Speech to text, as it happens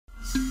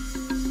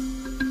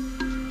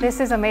This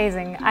is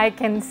amazing. I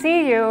can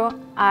see you,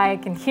 I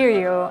can hear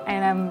you,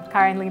 and I'm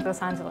currently in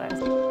Los Angeles.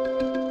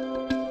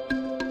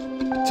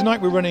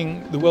 Tonight we're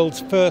running the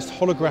world's first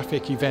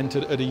holographic event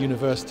at a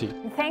university.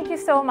 Thank you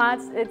so much.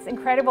 It's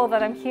incredible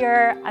that I'm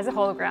here as a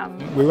hologram.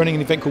 We're running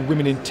an event called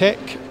Women in Tech,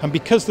 and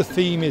because the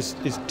theme is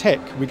tech,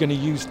 we're going to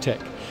use tech.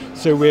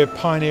 So we're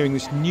pioneering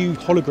this new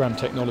hologram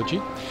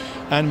technology,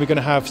 and we're going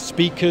to have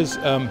speakers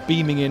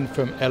beaming in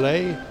from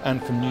LA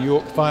and from New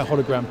York via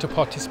hologram to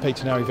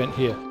participate in our event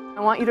here.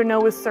 I want you to know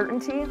with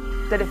certainty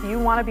that if you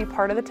want to be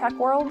part of the tech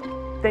world,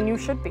 then you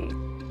should be.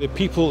 The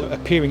people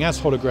appearing as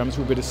holograms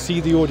will be able to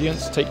see the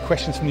audience, take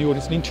questions from the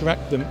audience and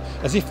interact with them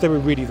as if they were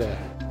really there.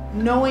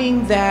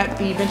 Knowing that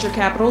the venture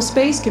capital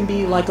space can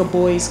be like a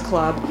boys'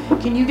 club,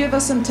 can you give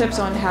us some tips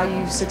on how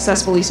you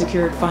successfully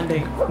secured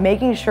funding?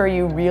 Making sure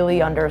you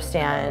really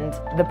understand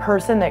the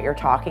person that you're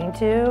talking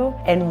to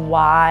and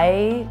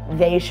why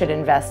they should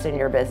invest in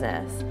your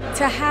business.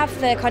 To have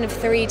the kind of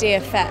 3D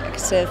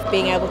effect of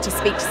being able to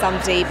speak to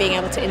somebody, being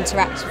able to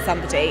interact with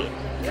somebody,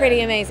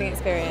 pretty amazing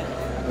experience.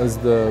 As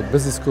the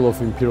business school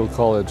of Imperial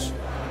College,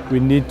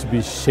 we need to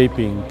be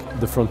shaping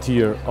the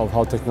frontier of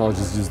how technology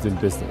is used in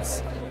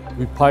business.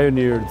 We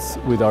pioneered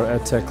with our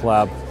Edtech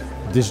Lab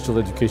digital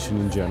education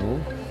in general,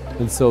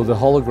 and so the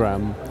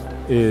hologram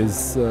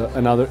is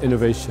another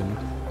innovation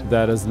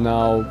that has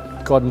now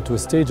gotten to a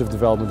stage of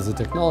development as a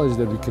technology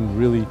that we can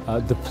really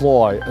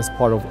deploy as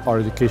part of our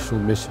educational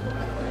mission.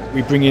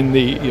 We bring in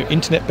the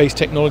internet-based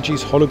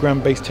technologies,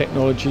 hologram-based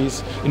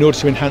technologies in order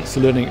to enhance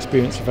the learning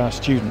experience of our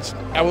students.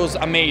 I was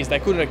amazed. I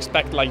couldn't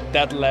expect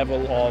that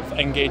level of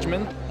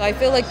engagement. I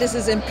feel like this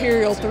is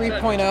Imperial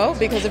 3.0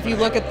 because if you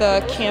look at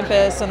the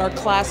campus and our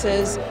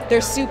classes,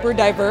 they're super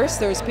diverse.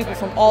 There's people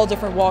from all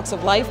different walks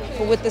of life.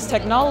 But with this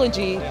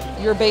technology,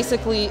 you're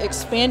basically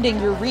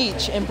expanding your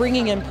reach and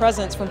bringing in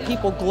presence from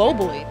people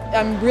globally.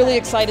 I'm really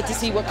excited to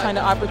see what kind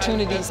of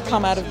opportunities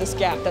come out of this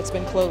gap that's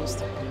been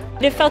closed.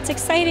 It felt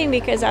exciting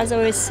because as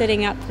I was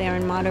sitting up there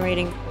and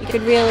moderating, you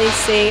could really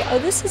see, oh,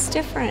 this is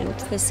different.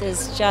 This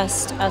is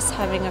just us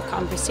having a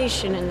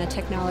conversation, and the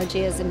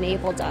technology has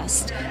enabled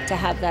us to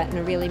have that in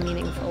a really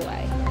meaningful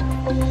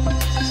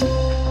way.